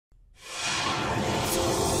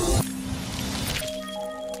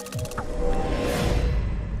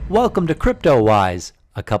Welcome to CryptoWise,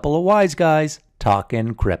 a couple of wise guys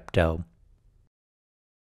talking crypto.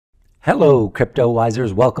 Hello,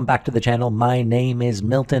 CryptoWisers. Welcome back to the channel. My name is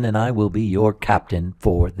Milton, and I will be your captain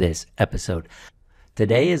for this episode.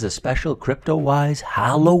 Today is a special CryptoWise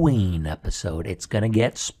Halloween episode. It's going to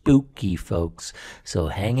get spooky, folks. So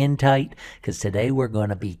hang in tight, because today we're going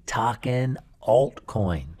to be talking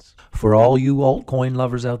altcoins. For all you altcoin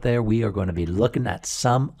lovers out there, we are going to be looking at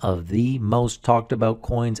some of the most talked about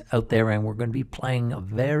coins out there, and we're going to be playing a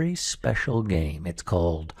very special game. It's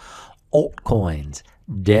called Altcoins,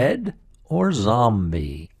 Dead or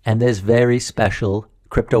Zombie. And this very special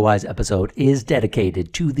CryptoWise episode is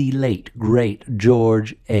dedicated to the late, great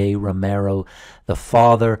George A. Romero, the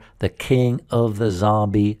father, the king of the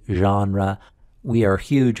zombie genre. We are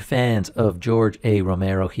huge fans of George A.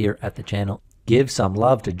 Romero here at the channel. Give some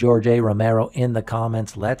love to George A. Romero in the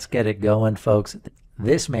comments. Let's get it going, folks.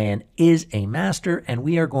 This man is a master, and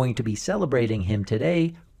we are going to be celebrating him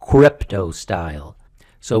today, crypto style.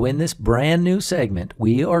 So in this brand new segment,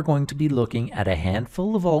 we are going to be looking at a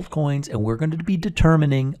handful of altcoins, and we're going to be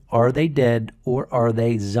determining, are they dead or are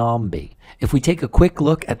they zombie? If we take a quick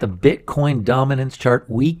look at the Bitcoin dominance chart,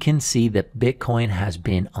 we can see that Bitcoin has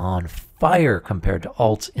been on fire compared to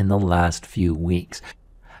alts in the last few weeks.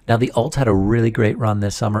 Now, the alts had a really great run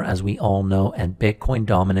this summer, as we all know, and Bitcoin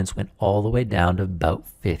dominance went all the way down to about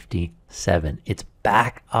 57. It's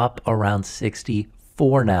back up around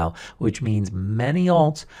 64 now, which means many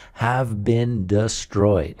alts have been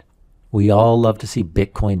destroyed. We all love to see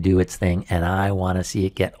Bitcoin do its thing, and I want to see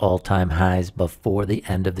it get all-time highs before the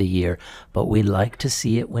end of the year, but we like to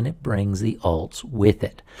see it when it brings the alts with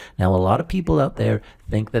it. Now, a lot of people out there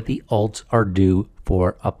think that the alts are due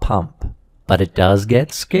for a pump. But it does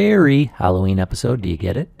get scary. Halloween episode, do you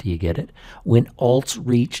get it? Do you get it? When alts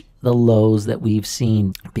reach the lows that we've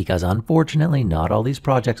seen, because unfortunately, not all these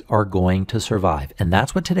projects are going to survive. And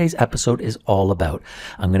that's what today's episode is all about.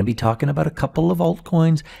 I'm going to be talking about a couple of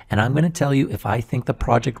altcoins, and I'm going to tell you if I think the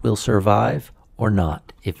project will survive or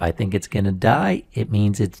not. If I think it's going to die, it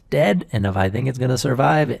means it's dead. And if I think it's going to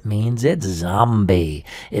survive, it means it's zombie.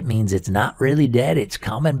 It means it's not really dead. It's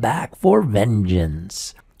coming back for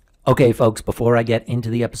vengeance. Okay, folks, before I get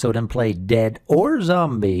into the episode and play Dead or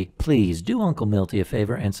Zombie, please do Uncle Milty a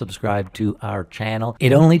favor and subscribe to our channel.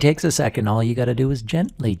 It only takes a second. All you got to do is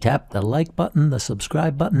gently tap the like button, the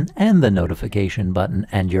subscribe button, and the notification button,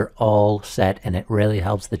 and you're all set, and it really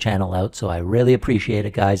helps the channel out, so I really appreciate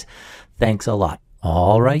it, guys. Thanks a lot.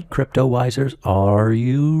 All right, CryptoWisers, are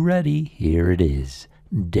you ready? Here it is.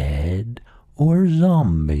 Dead or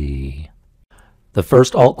Zombie? The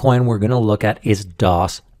first altcoin we're going to look at is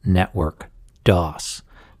DOS Network, DOS.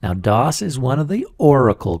 Now, DOS is one of the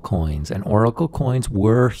Oracle coins, and Oracle coins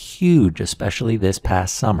were huge, especially this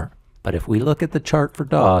past summer. But if we look at the chart for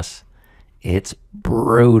DOS, it's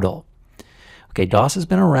brutal. Okay, DOS has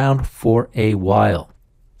been around for a while.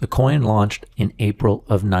 The coin launched in April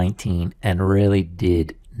of 19 and really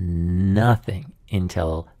did nothing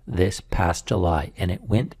until this past July, and it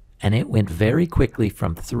went very quickly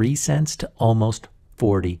from 3 cents to almost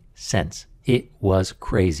 40 cents. It was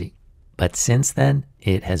crazy. But since then,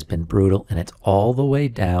 it has been brutal, and it's all the way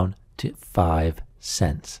down to 5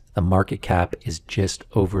 cents. The market cap is just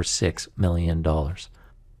over $6 million.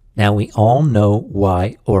 Now, we all know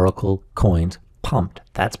why Oracle coins pumped.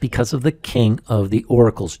 That's because of the king of the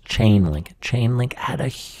oracles, Chainlink. Chainlink had a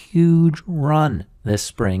huge run this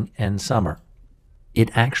spring and summer. It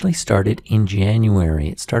actually started in January.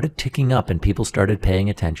 It started ticking up and people started paying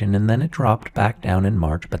attention, and then it dropped back down in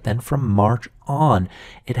March. But then from March on,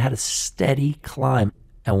 it had a steady climb.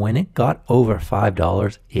 And when it got over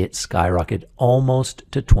 $5, it skyrocketed almost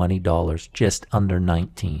to $20, just under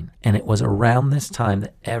 19. And it was around this time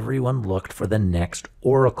that everyone looked for the next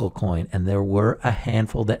Oracle coin. And there were a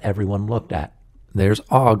handful that everyone looked at. There's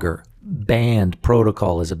Augur. Band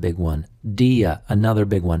Protocol is a big one. Dia, another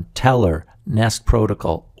big one. Teller, Nest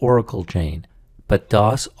Protocol, Oracle Chain. But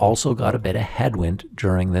DOS also got a bit of headwind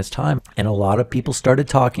during this time, and a lot of people started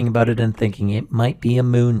talking about it and thinking it might be a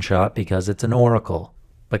moonshot because it's an Oracle.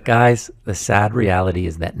 But guys, the sad reality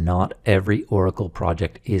is that not every Oracle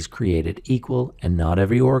project is created equal, and not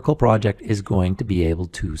every Oracle project is going to be able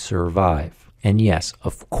to survive. And yes,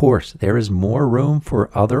 of course, there is more room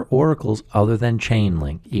for other oracles other than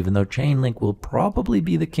Chainlink. Even though Chainlink will probably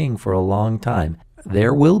be the king for a long time,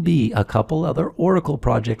 there will be a couple other oracle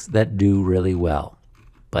projects that do really well.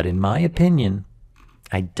 But in my opinion,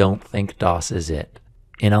 I don't think DOS is it.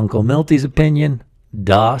 In Uncle Milty's opinion,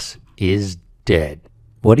 DOS is dead.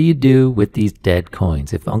 What do you do with these dead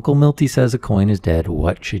coins? If Uncle Milty says a coin is dead,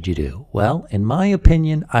 what should you do? Well, in my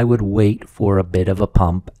opinion, I would wait for a bit of a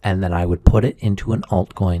pump, and then I would put it into an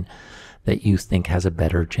altcoin that you think has a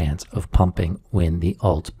better chance of pumping when the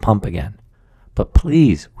alts pump again. But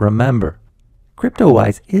please remember,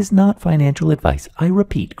 CryptoWise is not financial advice. I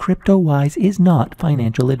repeat, CryptoWise is not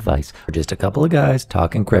financial advice. We're just a couple of guys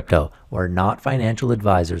talking crypto. We're not financial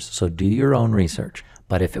advisors, so do your own research.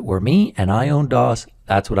 But if it were me and I owned DOS,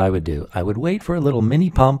 that's what I would do. I would wait for a little mini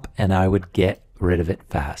pump and I would get rid of it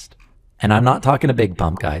fast. And I'm not talking a big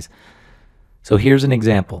pump, guys. So here's an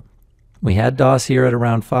example. We had DOS here at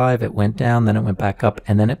around 5. It went down, then it went back up,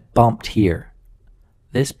 and then it bumped here.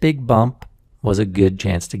 This big bump was a good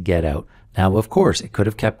chance to get out. Now, of course, it could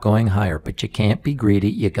have kept going higher, but you can't be greedy.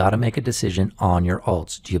 You got to make a decision on your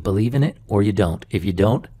alts. Do you believe in it or you don't? If you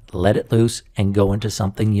don't, let it loose and go into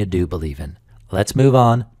something you do believe in. Let's move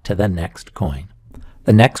on to the next coin.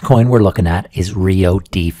 The next coin we're looking at is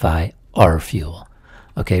RioDefi RFuel.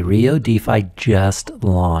 Okay, RioDefi just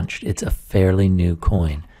launched. It's a fairly new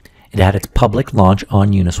coin. It had its public launch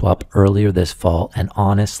on Uniswap earlier this fall, and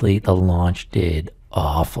honestly, the launch did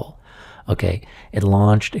awful. Okay, it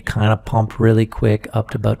launched, it kind of pumped really quick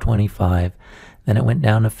up to about 25. Then it went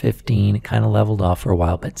down to 15. It kind of leveled off for a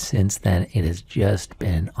while, but since then it has just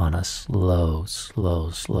been on a slow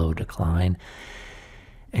decline.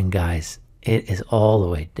 And guys, it is all the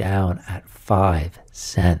way down at 5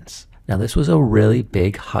 cents. Now, this was a really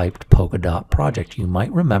big hyped Polkadot project. You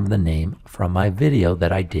might remember the name from my video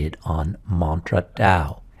that I did on Mantra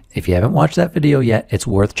DAO. If you haven't watched that video yet, it's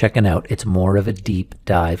worth checking out. It's more of a deep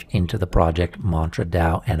dive into the project Mantra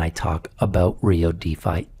DAO, and I talk about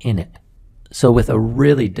RioDefi in it. So with a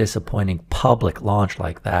really disappointing public launch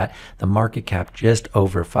like that, the market cap just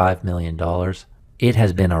over $5 million, it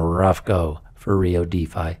has been a rough go for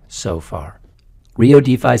RioDefi so far.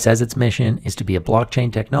 RioDefi says its mission is to be a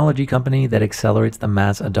blockchain technology company that accelerates the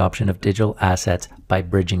mass adoption of digital assets by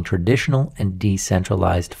bridging traditional and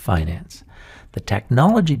decentralized finance. The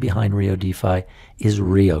technology behind RioDefi is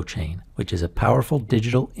RioChain, which is a powerful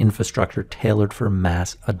digital infrastructure tailored for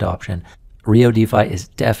mass adoption. RioDefi is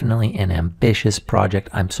definitely an ambitious project.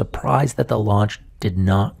 I'm surprised that the launch did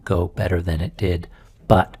not go better than it did.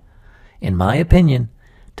 But in my opinion,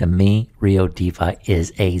 to me, RioDefi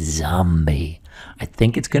is a zombie. I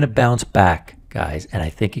think it's going to bounce back, guys, and I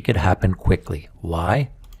think it could happen quickly. Why?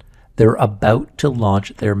 They're about to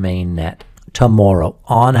launch their mainnet tomorrow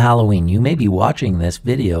on Halloween. You may be watching this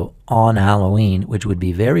video on Halloween, which would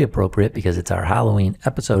be very appropriate because it's our Halloween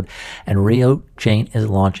episode, and RioChain is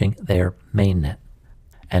launching their mainnet.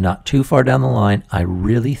 And not too far down the line, I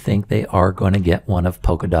really think they are going to get one of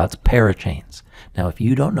Polkadot's parachains. Now, if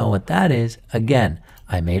you don't know what that is, again,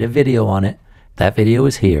 I made a video on it. That video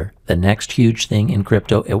is here. The next huge thing in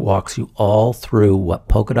crypto, it walks you all through what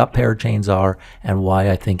Polkadot parachains are and why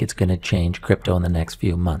I think it's going to change crypto in the next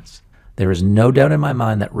few months. There is no doubt in my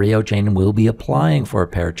mind that RioChain will be applying for a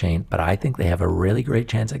parachain, but I think they have a really great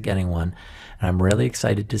chance at getting one, and I'm really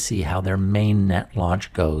excited to see how their mainnet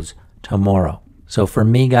launch goes tomorrow. So for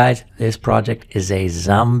me, guys, this project is a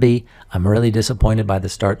zombie. I'm really disappointed by the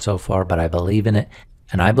start so far, but I believe in it,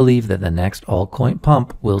 and I believe that the next altcoin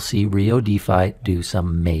pump will see RioDefi do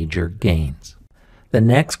some major gains. The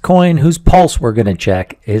next coin whose pulse we're going to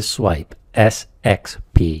check is Swipe,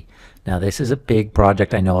 SXP. Now, this is a big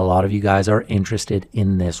project. I know a lot of you guys are interested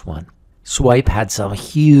in this one. Swipe had some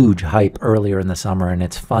huge hype earlier in the summer, and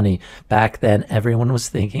it's funny. Back then, everyone was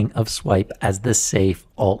thinking of Swipe as the safe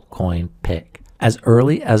altcoin pick. As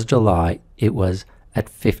early as July, it was at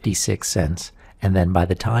 56 cents. And then by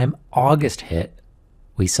the time August hit,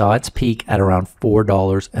 we saw its peak at around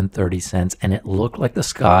 $4.30, and it looked like the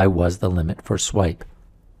sky was the limit for Swipe.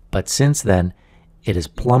 But since then, it has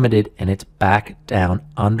plummeted and it's back down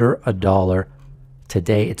under $1.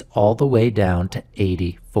 Today, it's all the way down to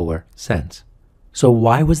 84 cents. So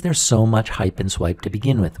why was there so much hype in Swipe to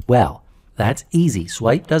begin with? Well, that's easy.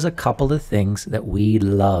 Swipe does a couple of things that we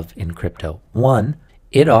love in crypto. One,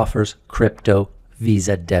 it offers crypto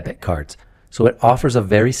Visa debit cards. So it offers a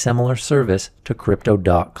very similar service to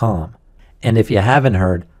Crypto.com. And if you haven't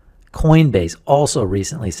heard, Coinbase also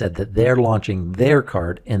recently said that they're launching their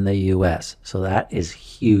card in the US. So that is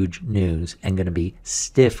huge news and going to be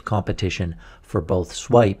stiff competition for both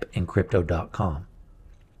Swipe and Crypto.com.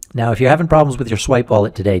 Now, if you're having problems with your Swipe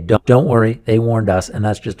wallet today, don't worry. They warned us, and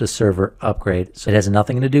that's just a server upgrade. So it has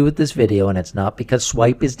nothing to do with this video, and it's not because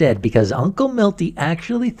Swipe is dead, because Uncle Milty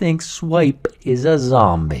actually thinks Swipe is a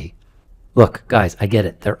zombie. Look, guys, I get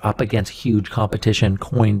it. They're up against huge competition,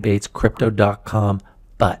 Coinbase, Crypto.com,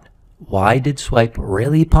 but Why did Swipe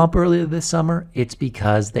really pump earlier this summer? It's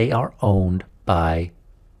because they are owned by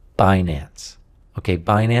Binance. Okay,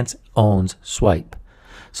 Binance owns Swipe.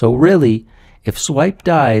 So really, if Swipe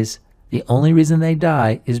dies, the only reason they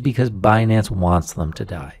die is because Binance wants them to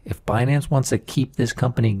die. If Binance wants to keep this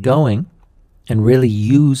company going and really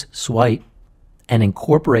use Swipe and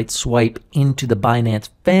incorporate Swipe into the Binance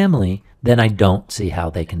family, then I don't see how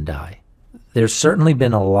they can die. There's certainly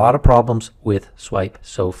been a lot of problems with Swipe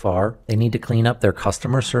so far. They need to clean up their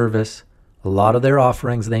customer service. A lot of their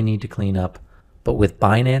offerings they need to clean up. But with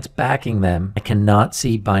Binance backing them, I cannot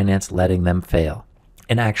see Binance letting them fail.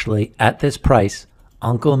 And actually, at this price,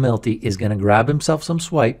 Uncle Milty is going to grab himself some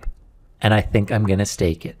Swipe, and I think I'm going to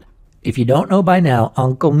stake it. If you don't know by now,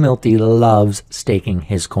 Uncle Milty loves staking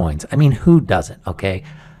his coins. I mean, who doesn't, okay?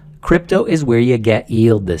 Crypto is where you get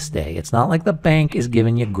yield this day. It's not like the bank is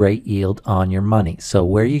giving you great yield on your money. So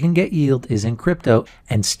where you can get yield is in crypto,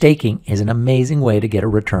 and staking is an amazing way to get a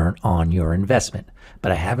return on your investment.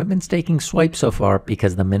 But I haven't been staking Swipe so far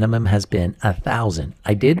because the minimum has been 1,000.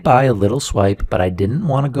 I did buy a little Swipe, but I didn't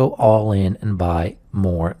want to go all in and buy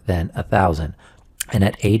more than 1,000. And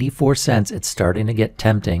at 84 cents, it's starting to get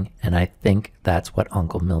tempting, and I think that's what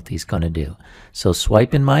Uncle Milty's going to do. So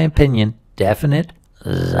Swipe, in my opinion, definite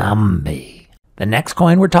zombie. The next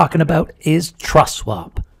coin we're talking about is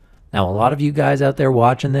Trustswap. Now, a lot of you guys out there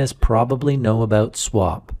watching this probably know about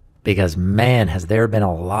Swap because, man, has there been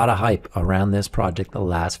a lot of hype around this project the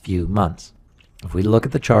last few months. If we look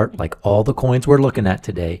at the chart, like all the coins we're looking at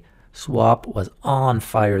today, Swap was on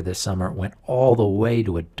fire this summer. It went all the way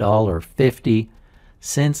to $1.50.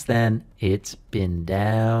 Since then, it's been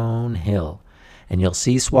downhill. And you'll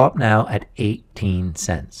see Swap now at 18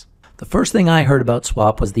 cents. The first thing I heard about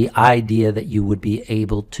Swap was the idea that you would be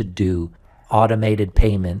able to do automated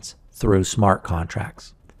payments through smart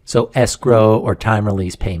contracts. So escrow or time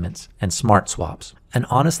release payments and smart swaps. And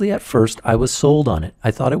honestly, at first, I was sold on it. I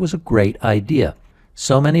thought it was a great idea.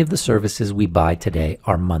 So many of the services we buy today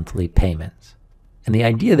are monthly payments. And the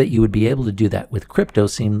idea that you would be able to do that with crypto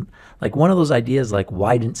seemed like one of those ideas like,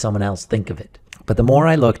 why didn't someone else think of it? But the more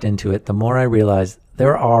I looked into it, the more I realized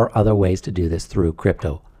there are other ways to do this through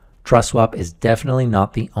crypto. Trustswap is definitely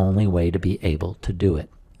not the only way to be able to do it.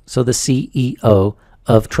 So the CEO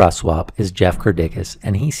of Trustswap is Jeff Kerdikis,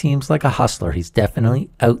 and he seems like a hustler. He's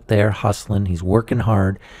definitely out there hustling. He's working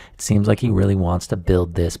hard. It seems like he really wants to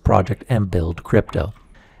build this project and build crypto.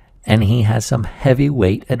 And he has some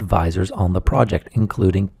heavyweight advisors on the project,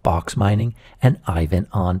 including Box Mining and Ivan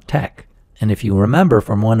on Tech. And if you remember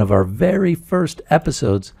from one of our very first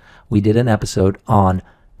episodes, we did an episode on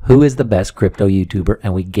who is the best crypto YouTuber,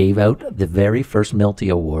 and we gave out the very first Milty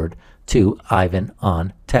Award to Ivan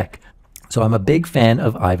on Tech. So I'm a big fan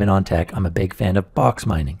of Ivan on Tech. I'm a big fan of Box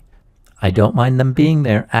Mining. I don't mind them being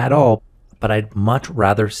there at all, but I'd much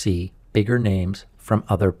rather see bigger names from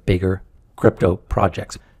other bigger crypto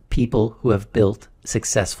projects, people who have built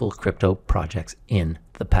successful crypto projects in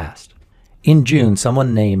the past. In June,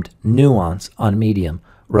 someone named Nuance on Medium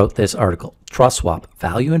wrote this article, Trustswap,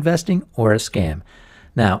 value investing or a scam?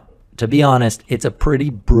 Now, to be honest, it's a pretty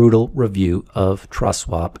brutal review of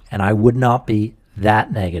Trustswap, and I would not be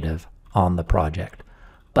that negative on the project.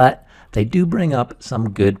 But they do bring up some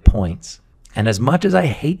good points. And as much as I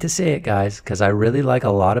hate to say it, guys, because I really like a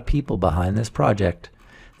lot of people behind this project,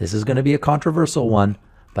 this is going to be a controversial one,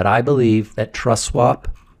 but I believe that Trustswap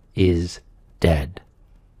is dead.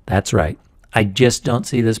 That's right. I just don't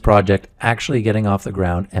see this project actually getting off the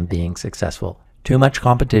ground and being successful. Too much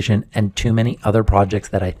competition and too many other projects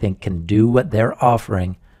that I think can do what they're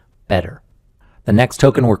offering better. The next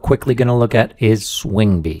token we're quickly going to look at is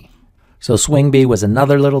Swingbee. So Swingbee was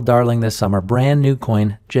another little darling this summer, brand new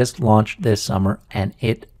coin, just launched this summer, and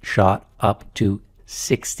it shot up to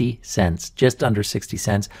 60 cents, just under 60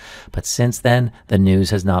 cents. But since then, the news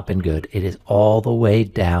has not been good. It is all the way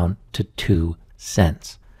down to 2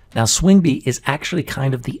 cents. Now, Swingbee is actually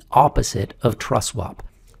kind of the opposite of Trustswap,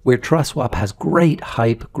 where Trustswap has great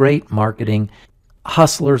hype, great marketing,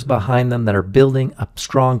 hustlers behind them that are building a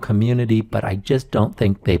strong community, but I just don't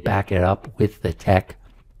think they back it up with the tech.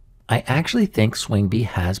 I actually think Swingbee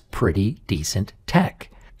has pretty decent tech,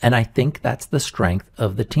 and I think that's the strength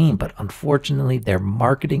of the team, but unfortunately their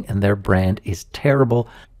marketing and their brand is terrible,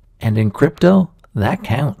 and in crypto, that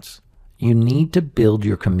counts. You need to build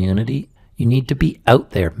your community. You need to be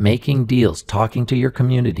out there making deals, talking to your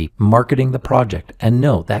community, marketing the project. And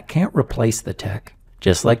no, that can't replace the tech.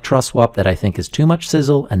 Just like Trustswap that I think is too much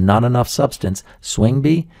sizzle and not enough substance,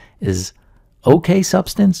 Swingbee is okay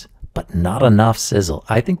substance, but not enough sizzle.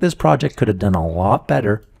 I think this project could have done a lot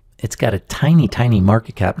better It's got a tiny, tiny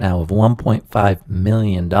market cap now of $1.5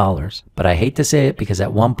 million. But I hate to say it because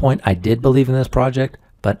at one point I did believe in this project.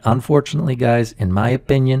 But unfortunately, guys, in my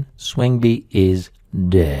opinion, Swingby is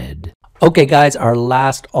dead. Okay, guys, our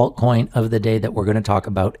last altcoin of the day that we're going to talk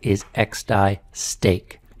about is xDai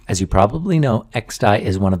Stake. As you probably know, xDai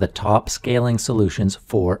is one of the top scaling solutions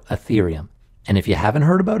for Ethereum. And if you haven't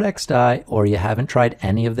heard about xDai or you haven't tried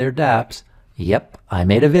any of their dApps, yep, I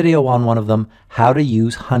made a video on one of them, how to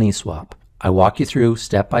use HoneySwap. I walk you through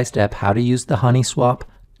step by step how to use the HoneySwap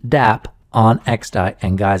dApp on xDai.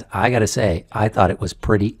 And guys, I gotta say, I thought it was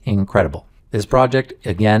pretty incredible. This project,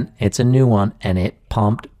 again, it's a new one and it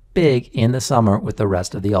pumped big in the summer with the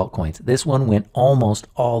rest of the altcoins. This one went almost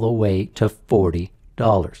all the way to $40.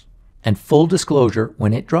 And full disclosure,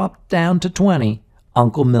 when it dropped down to 20,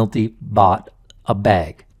 Uncle Milty bought a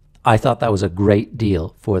bag. I thought that was a great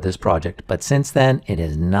deal for this project, but since then it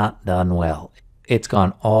has not done well. It's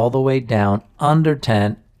gone all the way down under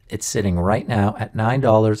 10. It's sitting right now at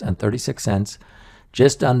 $9.36,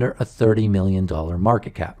 just under a $30 million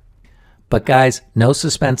market cap. But guys, no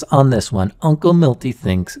suspense on this one. Uncle Milty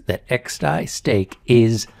thinks that xDai Stake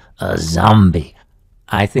is a zombie.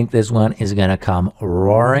 I think this one is going to come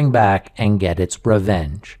roaring back and get its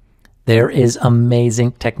revenge. There is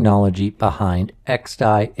amazing technology behind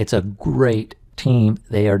xDai. It's a great team.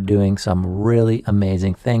 They are doing some really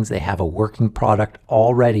amazing things. They have a working product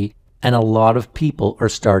already, and a lot of people are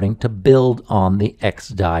starting to build on the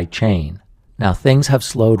xDai chain. Now, things have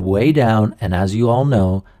slowed way down, and as you all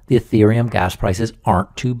know, the Ethereum gas prices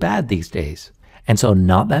aren't too bad these days. And so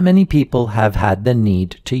not that many people have had the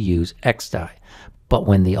need to use xDai. But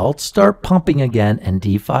when the alts start pumping again and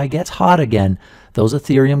DeFi gets hot again, those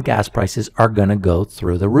Ethereum gas prices are going to go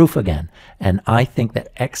through the roof again. And I think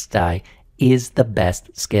that xDai is the best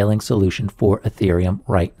scaling solution for Ethereum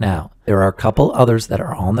right now. There are a couple others that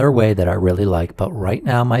are on their way that I really like, but right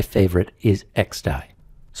now my favorite is xDai.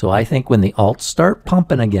 So I think when the alts start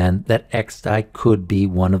pumping again, that xDai could be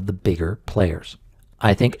one of the bigger players.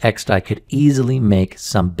 I think xDai could easily make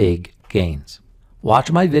some big gains.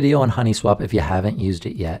 Watch my video on HoneySwap if you haven't used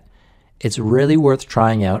it yet. It's really worth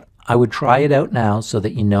trying out. I would try it out now so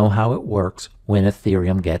that you know how it works when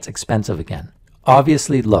Ethereum gets expensive again.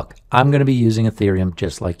 Obviously, look, I'm going to be using Ethereum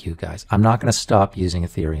just like you guys. I'm not going to stop using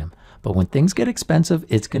Ethereum. But when things get expensive,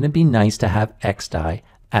 it's going to be nice to have xDai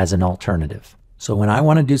as an alternative. So when I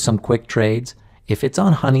want to do some quick trades, if it's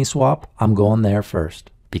on HoneySwap, I'm going there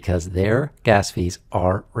first because their gas fees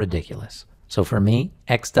are ridiculous. So for me,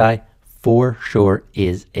 xDai for sure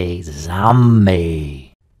is a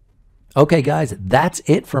zombie. Okay, guys, that's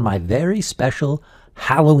it for my very special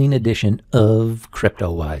Halloween edition of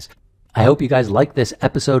CryptoWise. I hope you guys like this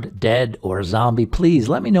episode, dead or zombie. Please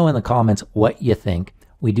let me know in the comments what you think.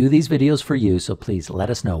 We do these videos for you, so please let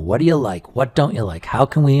us know. What do you like? What don't you like? How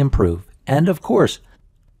can we improve? And of course,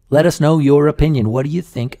 let us know your opinion. What do you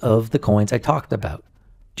think of the coins I talked about?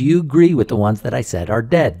 Do you agree with the ones that I said are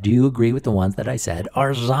dead? Do you agree with the ones that I said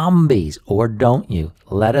are zombies? Or don't you?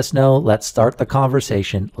 Let us know. Let's start the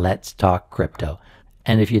conversation. Let's talk crypto.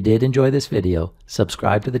 And if you did enjoy this video,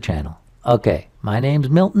 subscribe to the channel. Okay, my name's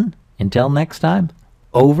Milton. Until next time,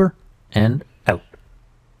 over and out.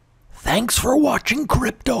 Thanks for watching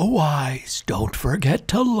CryptoWise. Don't forget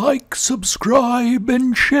to like, subscribe,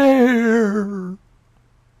 and share.